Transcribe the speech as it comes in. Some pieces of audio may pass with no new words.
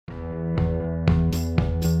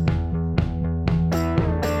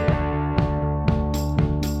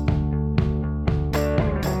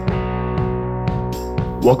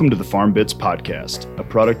Welcome to the Farm Bits Podcast, a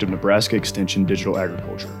product of Nebraska Extension Digital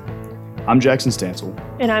Agriculture. I'm Jackson Stansel.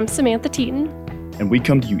 And I'm Samantha Teton. And we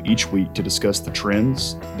come to you each week to discuss the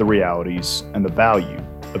trends, the realities, and the value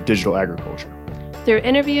of digital agriculture. Through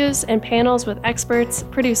interviews and panels with experts,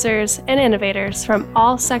 producers, and innovators from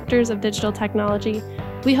all sectors of digital technology,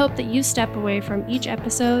 we hope that you step away from each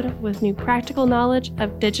episode with new practical knowledge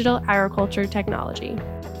of digital agriculture technology.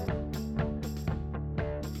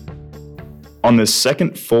 On this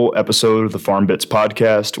second full episode of the Farm Bits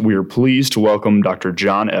Podcast, we are pleased to welcome Dr.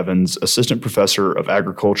 John Evans, Assistant Professor of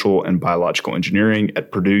Agricultural and Biological Engineering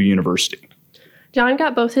at Purdue University. John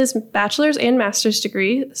got both his bachelor's and master's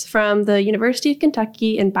degrees from the University of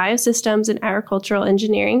Kentucky in Biosystems and Agricultural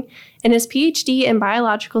Engineering, and his PhD in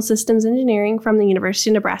Biological Systems Engineering from the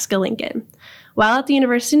University of Nebraska-Lincoln. While at the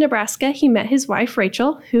University of Nebraska, he met his wife,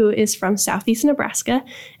 Rachel, who is from southeast Nebraska,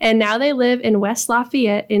 and now they live in West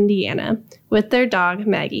Lafayette, Indiana, with their dog,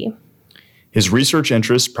 Maggie. His research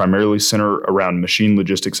interests primarily center around machine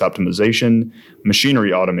logistics optimization,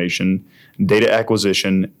 machinery automation, data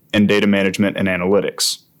acquisition, and data management and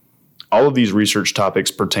analytics. All of these research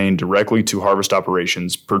topics pertain directly to harvest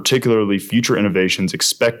operations, particularly future innovations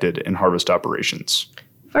expected in harvest operations.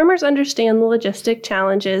 Farmers understand the logistic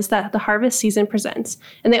challenges that the harvest season presents,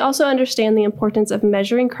 and they also understand the importance of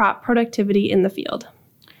measuring crop productivity in the field.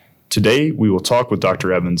 Today, we will talk with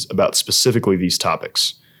Dr. Evans about specifically these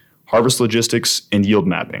topics, harvest logistics and yield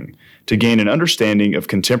mapping, to gain an understanding of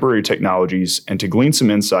contemporary technologies and to glean some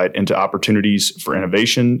insight into opportunities for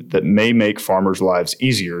innovation that may make farmers' lives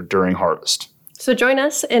easier during harvest. So join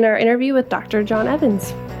us in our interview with Dr. John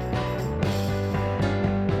Evans.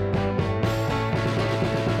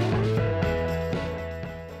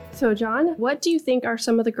 So John, what do you think are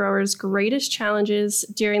some of the growers' greatest challenges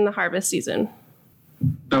during the harvest season?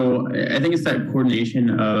 So I think it's that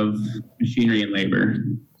coordination of machinery and labor.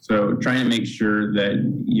 So trying to make sure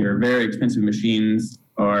that your very expensive machines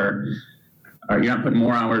are you're not putting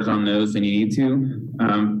more hours on those than you need to,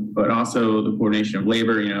 but also the coordination of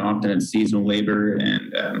labor. Often it's seasonal labor,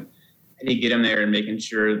 and how do you get them there and making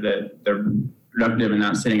sure that they're productive and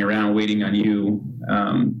not sitting around waiting on you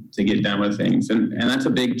to get done with things. And that's a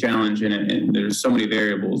big challenge, and there's so many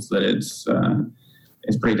variables that it's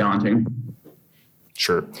pretty daunting.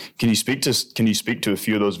 Sure. Can you speak to a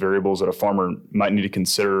few of those variables that a farmer might need to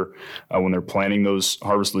consider when they're planning those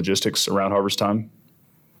harvest logistics around harvest time?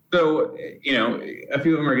 So, a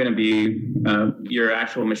few of them are going to be your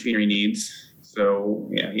actual machinery needs. So,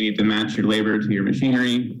 you need to match your labor to your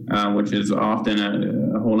machinery, which is often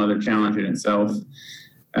a whole other challenge in itself.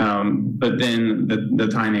 But then the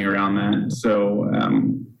timing around that. So,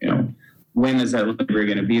 when is that labor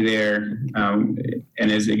going to be there?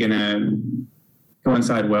 And is it going to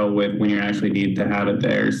coincide well with when you actually need to have it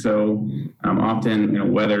there? So,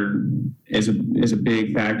 often, weather is a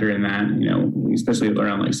big factor in that, especially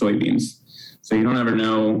around like soybeans. So you don't ever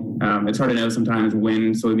know. It's hard to know sometimes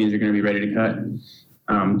when soybeans are going to be ready to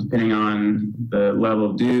cut, depending on the level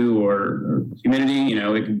of dew or humidity.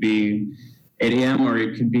 It could be 8 a.m. or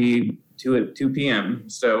it could be 2 p.m.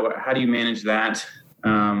 So how do you manage that?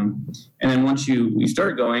 And then once you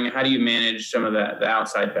start going, how do you manage some of the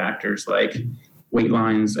outside factors like weight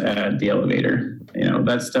lines at the elevator?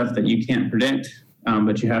 That's stuff that you can't predict,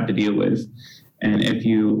 but you have to deal with. And if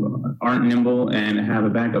you aren't nimble and have a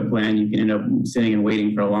backup plan, you can end up sitting and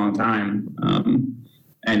waiting for a long time.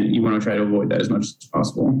 And you want to try to avoid that as much as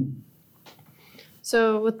possible.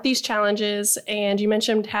 So with these challenges, and you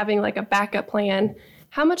mentioned having like a backup plan,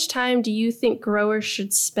 how much time do you think growers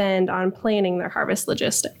should spend on planning their harvest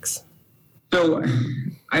logistics? So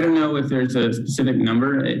I don't know if there's a specific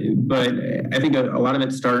number, but I think a lot of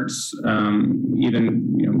it starts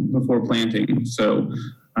even before planting. So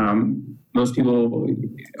most people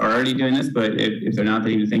are already doing this, but if they're not,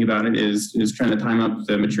 they need to think about it, is trying to time up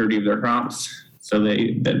the maturity of their crops so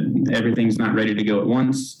that everything's not ready to go at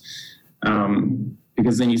once.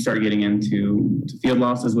 Because then you start getting into field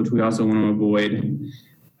losses, which we also want to avoid.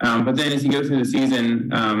 But then as you go through the season,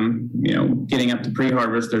 getting up to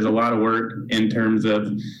pre-harvest, there's a lot of work in terms of,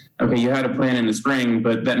 okay, you had a plan in the spring,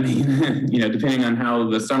 but that may, depending on how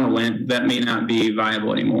the summer went, that may not be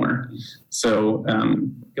viable anymore. So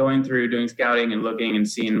going through, doing scouting and looking and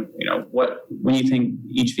seeing, when you think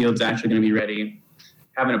each field's actually going to be ready,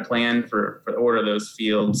 having a plan for the order of those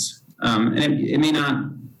fields. And it may not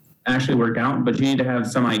actually work out, but you need to have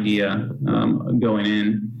some idea going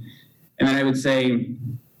in. And then I would say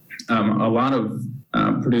a lot of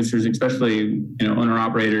producers, especially owner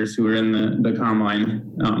operators who are in the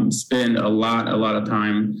combine, spend a lot of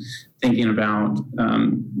time thinking about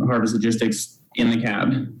harvest logistics in the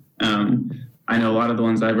cab. I know a lot of the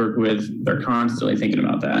ones I've worked with, they're constantly thinking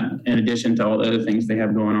about that, in addition to all the other things they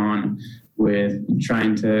have going on with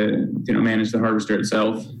trying to manage the harvester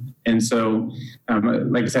itself. And so,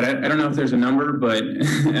 like I said, I don't know if there's a number, but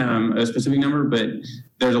a specific number, but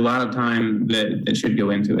there's a lot of time that should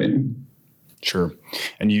go into it. Sure.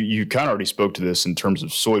 And you kind of already spoke to this in terms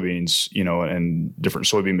of soybeans, and different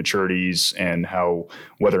soybean maturities and how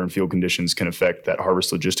weather and field conditions can affect that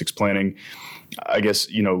harvest logistics planning. I guess,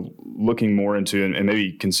 looking more into and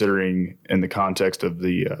maybe considering in the context of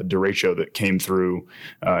the derecho that came through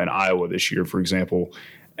in Iowa this year, for example,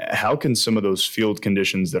 how can some of those field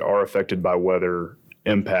conditions that are affected by weather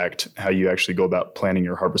impact how you actually go about planning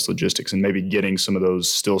your harvest logistics and maybe getting some of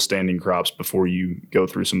those still standing crops before you go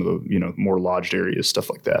through some of the more lodged areas, stuff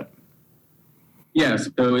like that? Yeah,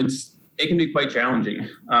 so it can be quite challenging.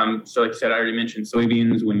 So like I said, I already mentioned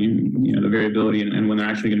soybeans, when the variability and when they're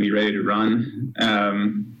actually going to be ready to run,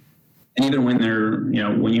 and even when they're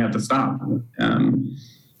when you have to stop.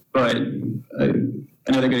 But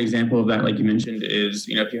another good example of that, like you mentioned, is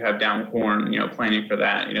if you have down corn, planning for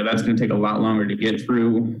that, that's going to take a lot longer to get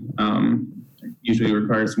through. Usually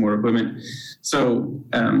requires some more equipment. So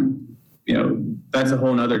that's a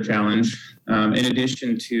whole nother challenge. In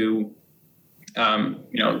addition to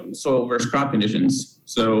soil versus crop conditions.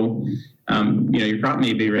 So your crop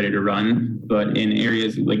may be ready to run, but in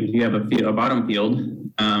areas like if you have a bottom field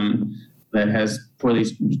that has poorly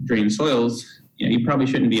drained soils, you probably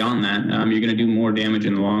shouldn't be on that. You're going to do more damage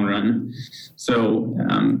in the long run. So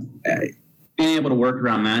being able to work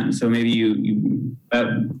around that. So maybe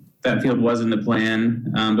that field was in the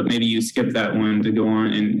plan, but maybe you skip that one to go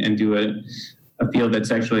on and do a field that's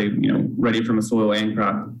actually ready from a soil and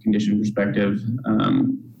crop condition perspective.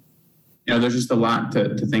 There's just a lot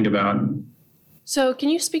to think about. So can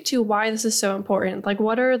you speak to why this is so important? Like,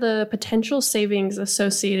 what are the potential savings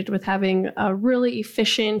associated with having a really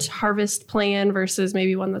efficient harvest plan versus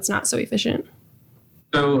maybe one that's not so efficient?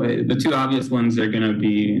 So the two obvious ones are going to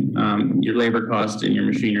be your labor cost and your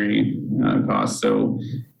machinery cost. So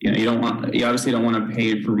you obviously don't want to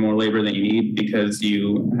pay for more labor than you need because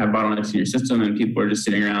you have bottlenecks in your system and people are just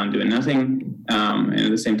sitting around doing nothing. And at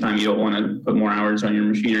the same time, you don't want to put more hours on your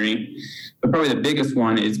machinery. But probably the biggest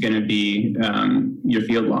one is going to be your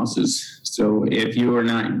field losses. So if you are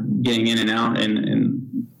not getting in and out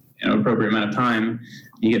in an appropriate amount of time,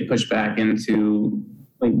 you get pushed back into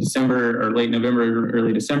late December or late November,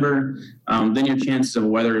 early December, then your chances of a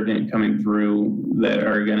weather event coming through that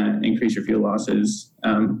are going to increase your field losses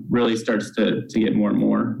really starts to get more and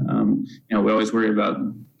more. We always worry about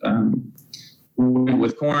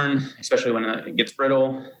with corn, especially when it gets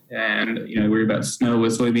brittle, and worry about snow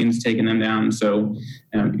with soybeans taking them down. So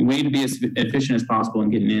we need to be as efficient as possible in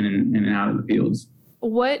getting in and out of the fields.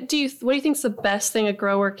 What do you think is the best thing a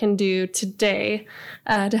grower can do today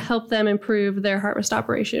to help them improve their harvest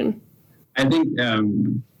operation? I think that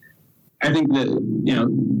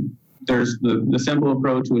there's the simple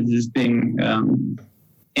approach, which is just being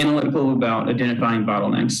analytical about identifying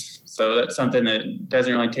bottlenecks. So that's something that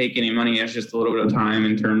doesn't really take any money. It's just a little bit of time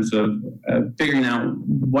in terms of figuring out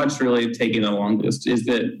what's really taking the longest. Is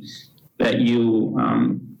that you're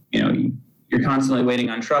constantly waiting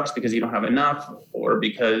on trucks because you don't have enough, or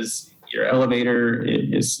because your elevator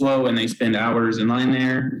is slow and they spend hours in line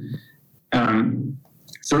there.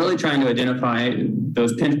 So really trying to identify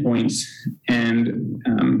those pinch points and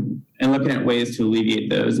looking at ways to alleviate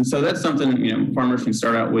those. And so that's something farmers can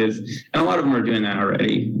start out with, and a lot of them are doing that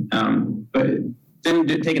already. But then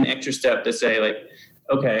take an extra step to say, like,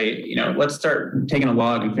 okay, let's start taking a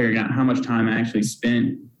log and figuring out how much time I actually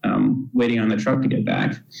spent waiting on the truck to get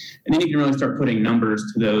back. And then you can really start putting numbers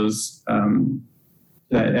to those,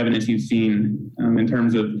 that evidence you've seen in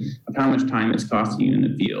terms of how much time it's costing you in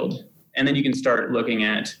the field. And then you can start looking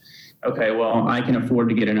at, okay, well, I can afford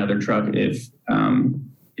to get another truck if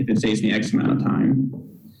it saves me X amount of time.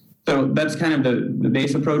 So that's kind of the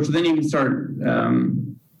base approach. Then you can start,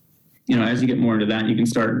 as you get more into that, you can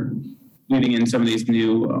start weaving in some of these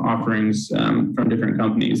new offerings from different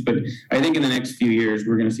companies. But I think in the next few years,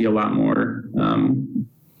 we're going to see a lot more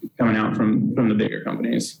coming out from the bigger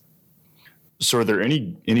companies. So are there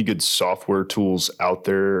any good software tools out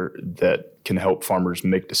there that can help farmers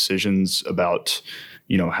make decisions about,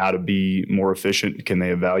 how to be more efficient? Can they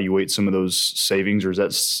evaluate some of those savings, or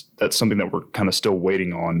is that's something that we're kind of still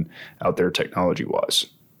waiting on out there technology-wise?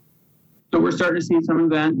 So we're starting to see some of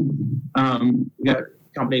that. We got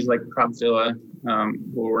companies like Cropzilla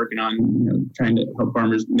who are working on trying to help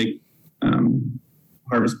farmers make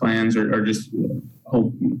harvest plans or just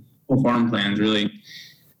whole farm plans, really.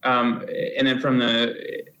 And then from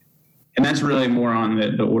the and that's really more on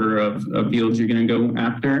the order of fields you're going to go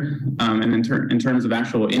after. And in terms of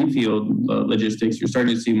actual in-field logistics, you're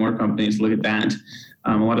starting to see more companies look at that.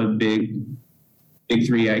 A lot of big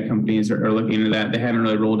 3 companies are looking into that. They haven't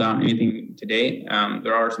really rolled out anything to date.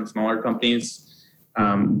 There are some smaller companies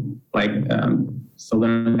like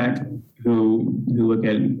Solinitech who look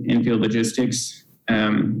at in-field logistics.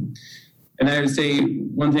 And I would say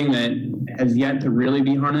one thing that has yet to really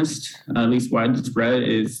be harnessed, at least widespread,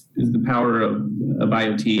 is the power of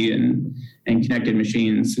IoT and connected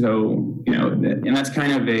machines. So, and that's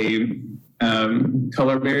kind of a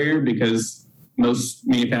color barrier, because most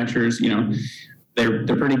manufacturers, they're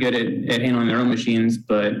pretty good at handling their own machines,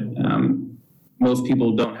 but most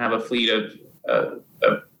people don't have a fleet of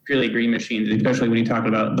purely green machines, especially when you talk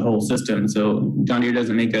about the whole system. So John Deere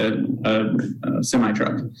doesn't make a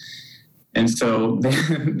semi-truck. And so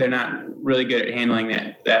they're not really good at handling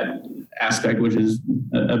that aspect, which is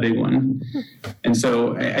a big one. And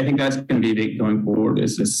so I think that's going to be big going forward,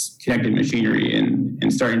 is this connected machinery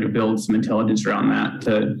and starting to build some intelligence around that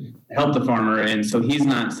to help the farmer. And so he's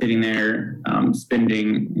not sitting there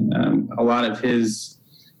spending a lot of his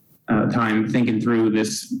time thinking through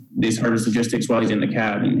these harvest logistics while he's in the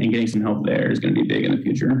cab, and getting some help there is going to be big in the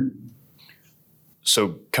future.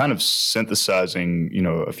 So kind of synthesizing,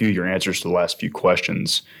 a few of your answers to the last few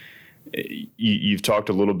questions, you've talked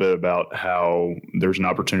a little bit about how there's an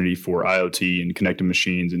opportunity for IoT and connected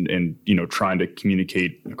machines and trying to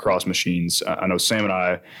communicate across machines. I know Sam and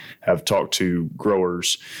I have talked to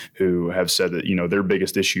growers who have said that, their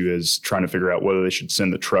biggest issue is trying to figure out whether they should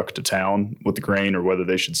send the truck to town with the grain or whether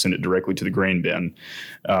they should send it directly to the grain bin.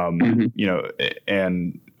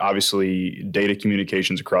 And obviously data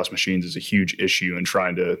communications across machines is a huge issue in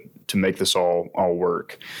trying to make this all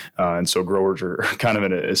work. And so growers are kind of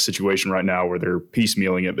in a situation right now where they're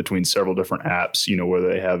piecemealing it between several different apps,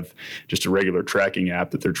 whether they have just a regular tracking app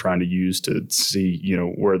that they're trying to use to see,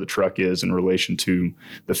 where the truck is in relation to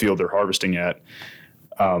the field they're harvesting at.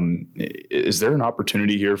 Is there an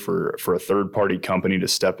opportunity here for a third-party company to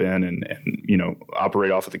step in and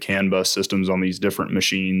operate off of the CAN bus systems on these different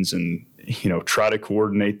machines and try to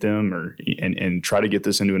coordinate them and try to get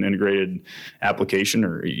this into an integrated application?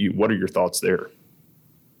 Or what are your thoughts there?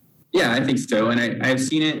 Yeah, I think so, and I've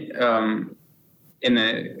seen it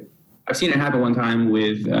I've seen it happen one time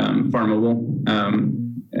with FarmMobile.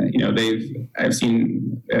 I've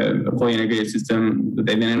seen a fully integrated system that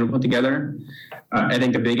they've been able to put together. I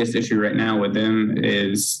think the biggest issue right now with them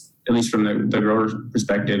is, at least from the grower's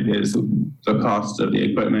perspective, is the cost of the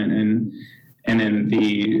equipment, and then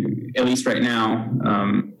at least right now,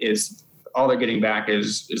 is all they're getting back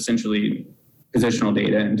is essentially positional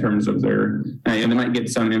data in terms of their, they might get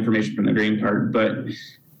some information from the grain cart, but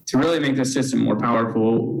to really make the system more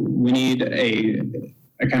powerful, we need a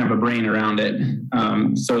kind of a brain around it,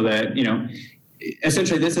 so that,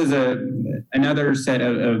 essentially this is another set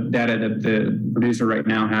of data that the producer right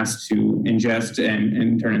now has to ingest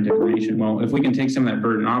and turn into information. Well, if we can take some of that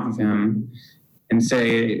burden off of him and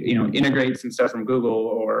say, integrate some stuff from Google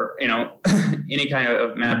or, any kind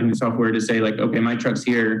of mapping software to say, like, okay, my truck's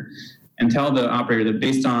here, and tell the operator that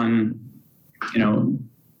based on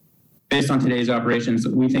today's operations,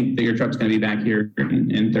 we think that your truck's going to be back here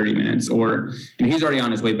in 30 minutes, or he's already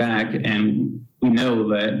on his way back, and we know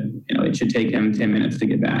that it should take him 10 minutes to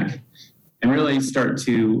get back, and really start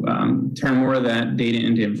to turn more of that data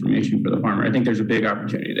into information for the farmer. I think there's a big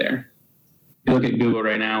opportunity there. If you look at Google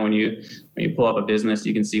right now, when you pull up a business,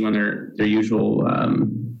 you can see when they're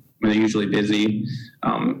usually busy.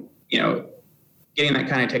 Getting that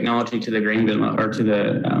kind of technology to the grain bin or to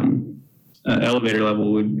the elevator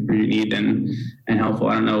level would be neat and helpful.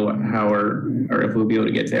 I don't know how or if we'll be able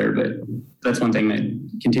to get there, but that's one thing that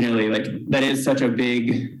continually, that is such a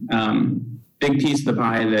big piece of the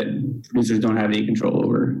pie that producers don't have any control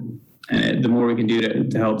over. And the more we can do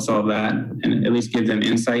to help solve that and at least give them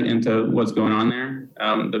insight into what's going on there,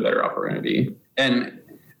 the better off we're going to be. And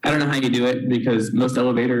I don't know how you do it, because most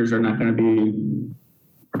elevators are not going to be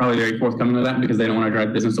probably very forthcoming with that, because they don't want to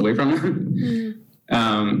drive business away from them. Mm-hmm.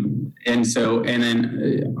 And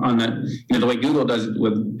then on the way Google does it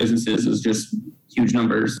with businesses is just huge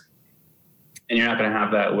numbers, and you're not going to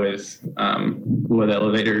have that with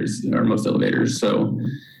elevators or most elevators. So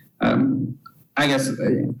I guess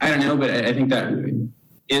I don't know, but I think that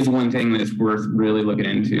is one thing that's worth really looking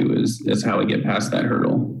into is how we get past that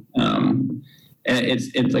hurdle. And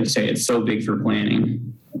it's like you say, it's so big for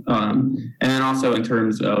planning, and then also in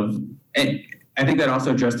terms of, I think that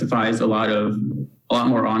also justifies a lot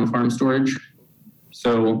more on-farm storage.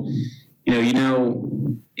 So,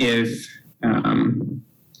 if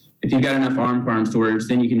if you've got enough on-farm storage,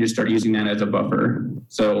 then you can just start using that as a buffer.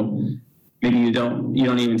 So maybe you don't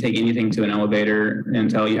even take anything to an elevator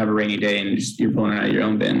until you have a rainy day and you're pulling it out of your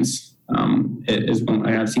own bins.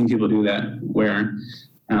 I've seen people do that where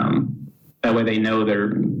that way they know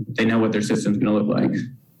what their system's going to look like.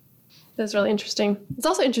 That's really interesting. It's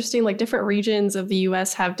also interesting, like different regions of the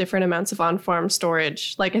U.S. have different amounts of on-farm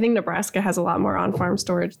storage. Like I think Nebraska has a lot more on-farm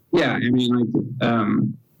storage. Yeah, I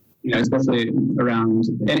mean, especially around,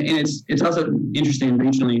 and it's also interesting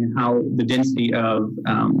regionally how the density of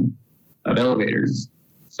elevators.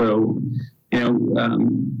 So,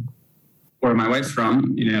 where my wife's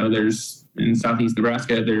from, there's in southeast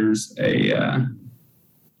Nebraska, there's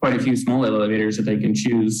quite a few small elevators that they can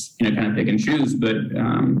choose, kind of pick and choose. But,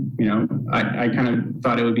 I kind of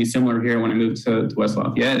thought it would be similar here when I moved to West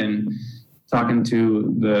Lafayette, and talking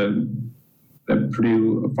to the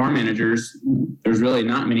Purdue farm managers, there's really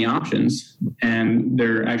not many options. And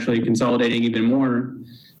they're actually consolidating even more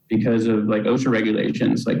because of like OSHA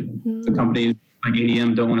regulations. Like the companies like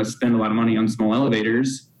ADM don't want to spend a lot of money on small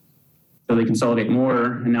elevators. So they consolidate more.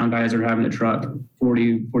 And now guys are having to truck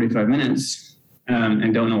 40, 45 minutes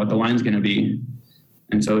and don't know what the line's going to be.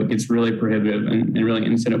 And so it gets really prohibitive and really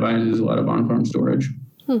incentivizes a lot of on-farm storage.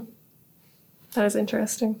 That is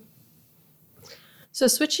interesting. So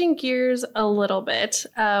switching gears a little bit,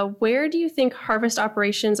 where do you think harvest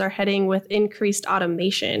operations are heading with increased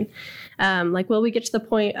automation? Will we get to the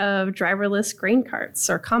point of driverless grain carts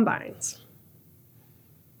or combines?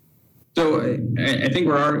 So I think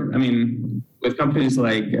with companies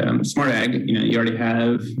like Smart Ag, you already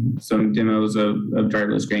have some demos of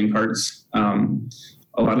driverless grain carts.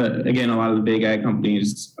 A lot of the big ag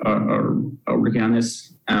companies are working on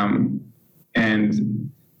this.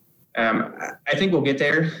 I think we'll get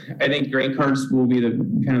there. I think grain carts will be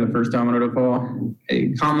the first domino to fall.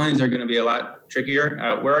 Combines are going to be a lot trickier.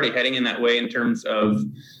 We're already heading in that way in terms of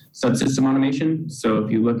subsystem automation. So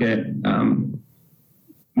if you look at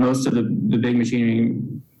most of the big machinery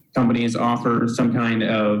companies offer some kind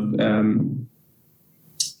of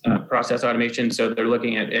process automation. So they're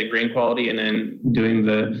looking at grain quality and then doing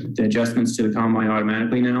the adjustments to the combine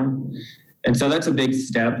automatically now. And so that's a big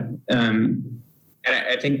step. And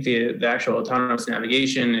I think the actual autonomous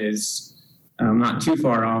navigation is not too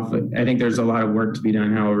far off. I think there's a lot of work to be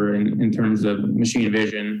done, however, in terms of machine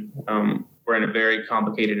vision. We're in a very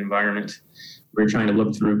complicated environment. We're trying to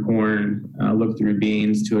look through corn, look through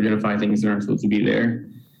beans to identify things that aren't supposed to be there.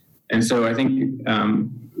 And so I think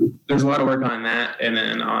there's a lot of work on that. And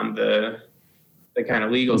then on the kind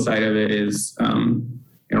of legal side of it is,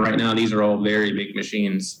 right now these are all very big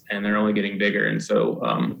machines and they're only getting bigger. And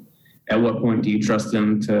so at what point do you trust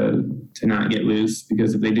them to not get loose?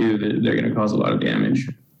 Because if they do, they're going to cause a lot of damage.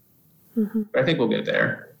 Mm-hmm. But I think we'll get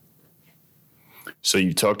there. So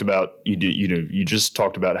you talked about you just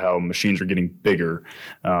talked about how machines are getting bigger,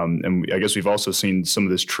 and I guess we've also seen some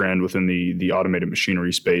of this trend within the automated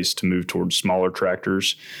machinery space to move towards smaller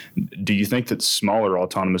tractors. Do you think that smaller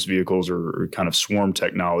autonomous vehicles or kind of swarm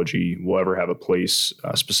technology will ever have a place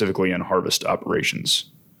specifically in harvest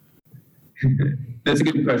operations? That's a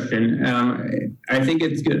good question. I think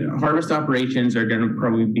it's good. Harvest operations are going to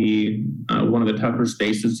probably be one of the tougher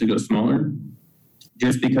spaces to go smaller,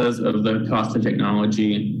 just because of the cost of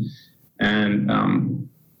technology and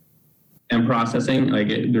processing.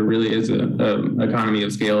 There really is a economy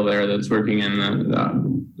of scale there that's working in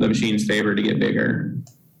the machine's favor to get bigger.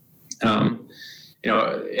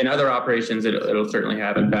 In other operations, it'll certainly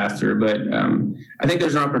happen faster, but I think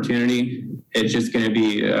there's an opportunity. It's just going to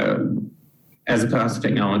be as the cost of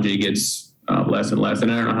technology gets less and less,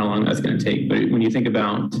 and I don't know how long that's going to take. But when you think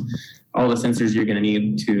about all the sensors you're going to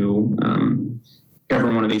need to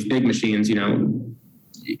govern one of these big machines,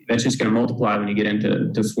 that's just going to multiply when you get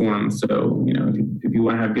into swarms. So, if you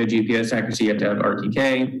want to have good GPS accuracy, you have to have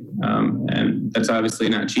RTK, and that's obviously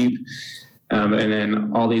not cheap. And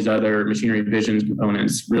then all these other machinery vision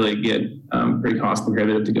components really get pretty cost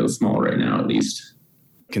prohibitive to go small right now, at least.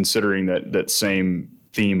 Considering that same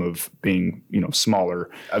theme of being, smaller,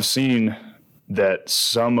 I've seen that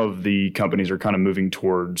some of the companies are kind of moving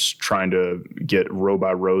towards trying to get row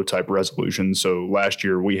by row type resolution. So last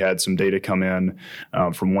year we had some data come in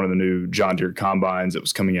from one of the new John Deere combines that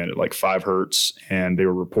was coming in at like 5 hertz, and they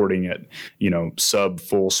were reporting at, sub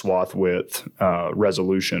full swath width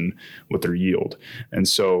resolution with their yield. And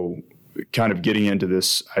so kind of getting into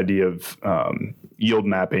this idea of yield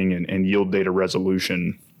mapping and yield data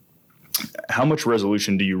resolution, how much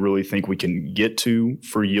resolution do you really think we can get to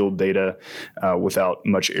for yield data without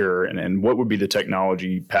much error? And what would be the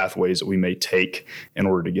technology pathways that we may take in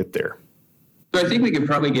order to get there? So I think we could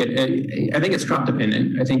probably I think it's crop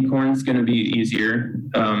dependent. I think corn's going to be easier.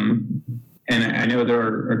 And I know there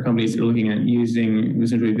are companies that are looking at using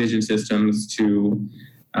essentially vision systems to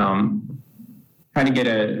try to get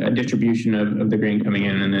a distribution of the grain coming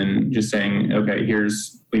in, and then just saying, okay,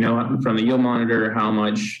 we know from the yield monitor how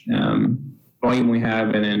much volume we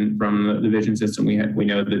have, and then from the vision system we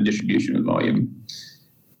know the distribution of volume.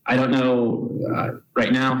 I don't know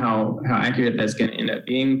right now how accurate that's going to end up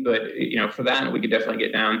being, but for that we could definitely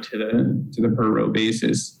get down to the per row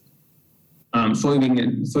basis.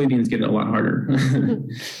 Soybeans get a lot harder.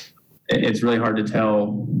 It's really hard to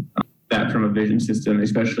tell that from a vision system,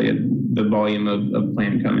 especially at the volume of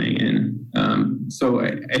plant coming in. So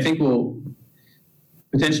I think we'll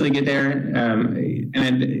potentially get there.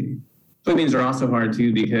 And soybeans are also hard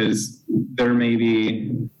too, because there may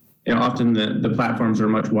be, often the platforms are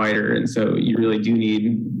much wider, and so you really do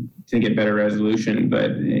need to get better resolution,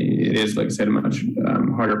 but it is, like I said, a much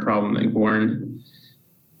harder problem than corn.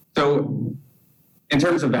 So in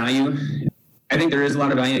terms of value, I think there is a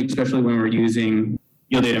lot of value, especially when we're using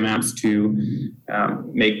yield data maps to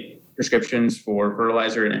make prescriptions for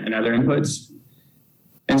fertilizer and other inputs.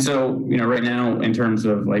 And so, right now, in terms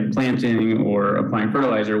of like planting or applying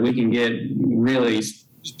fertilizer, we can get really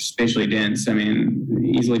spatially dense. I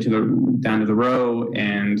mean, easily down to the row,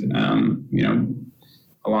 and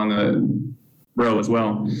along the row as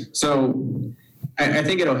well. So I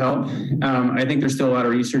think it'll help. I think there's still a lot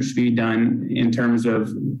of research to be done in terms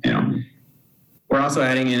of, we're also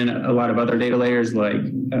adding in a lot of other data layers like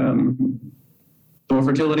soil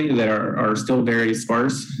fertility that are still very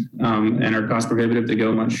sparse and are cost prohibitive to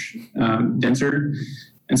go much denser.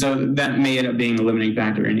 And so that may end up being a limiting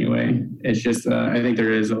factor anyway. It's just, I think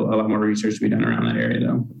there is a lot more research to be done around that area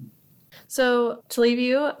though. So to leave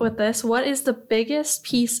you with this, what is the biggest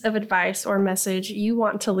piece of advice or message you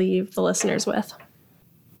want to leave the listeners with?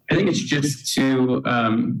 I think it's just to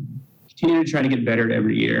continue to try to get better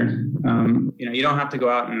every year. You don't have to go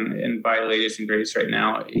out and buy the latest and greatest right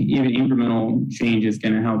now. Even incremental change is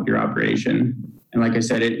going to help your operation. And like I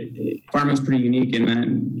said, farming's pretty unique in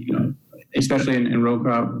that, especially in row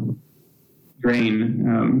crop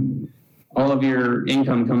grain, all of your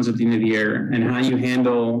income comes at the end of the year, and how you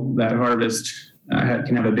handle that harvest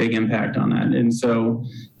can have a big impact on that. And so,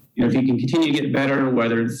 if you can continue to get better,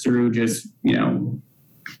 whether it's through just,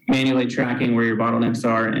 manually tracking where your bottlenecks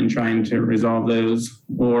are and trying to resolve those,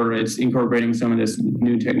 or it's incorporating some of this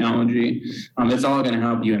new technology, it's all going to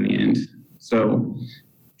help you in the end. So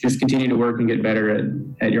just continue to work and get better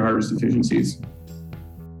at your harvest efficiencies.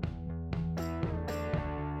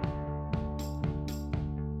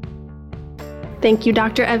 Thank you,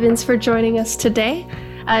 Dr. Evans, for joining us today.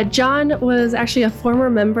 John was actually a former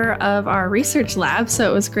member of our research lab, so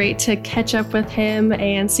it was great to catch up with him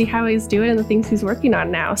and see how he's doing and the things he's working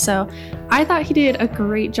on now. So I thought he did a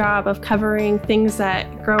great job of covering things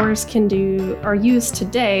that growers can do or use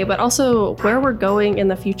today, but also where we're going in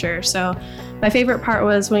the future. So my favorite part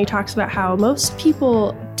was when he talks about how most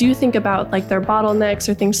people do think about like their bottlenecks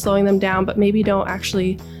or things slowing them down, but maybe don't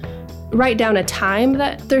actually write down a time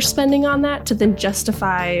that they're spending on that to then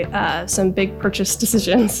justify some big purchase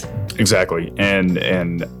decisions. Exactly.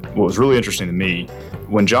 And what was really interesting to me,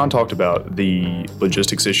 when John talked about the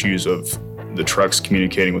logistics issues of the trucks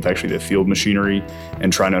communicating with actually the field machinery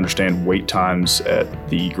and trying to understand wait times at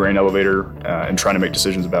the grain elevator and trying to make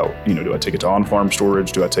decisions about, do I take it to on-farm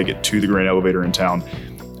storage? Do I take it to the grain elevator in town?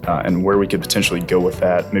 And where we could potentially go with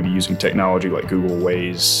that, maybe using technology like Google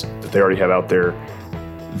Waze that they already have out there.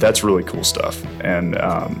 That's really cool stuff. And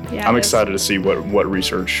I'm excited to see what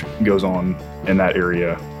research goes on in that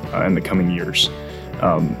area in the coming years.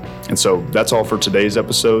 And so that's all for today's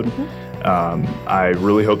episode. Mm-hmm. I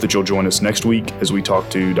really hope that you'll join us next week as we talk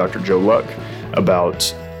to Dr. Joe Luck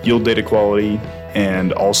about yield data quality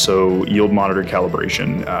and also yield monitor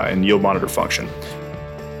calibration and yield monitor function.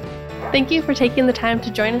 Thank you for taking the time to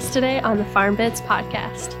join us today on the Farm Bits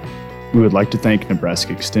podcast. We would like to thank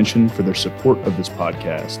Nebraska Extension for their support of this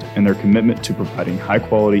podcast and their commitment to providing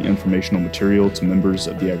high-quality informational material to members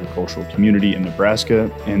of the agricultural community in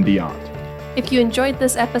Nebraska and beyond. If you enjoyed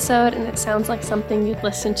this episode and it sounds like something you'd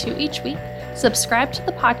listen to each week, subscribe to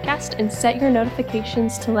the podcast and set your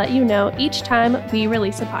notifications to let you know each time we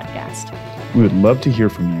release a podcast. We would love to hear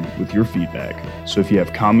from you with your feedback. So if you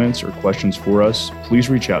have comments or questions for us, please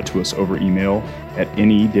reach out to us over email at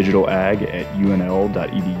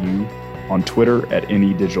nedigitalag@unl.edu, on Twitter at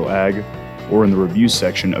nedigitalag, or in the reviews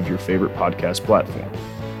section of your favorite podcast platform.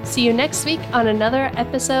 See you next week on another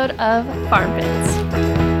episode of Farm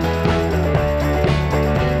Bits.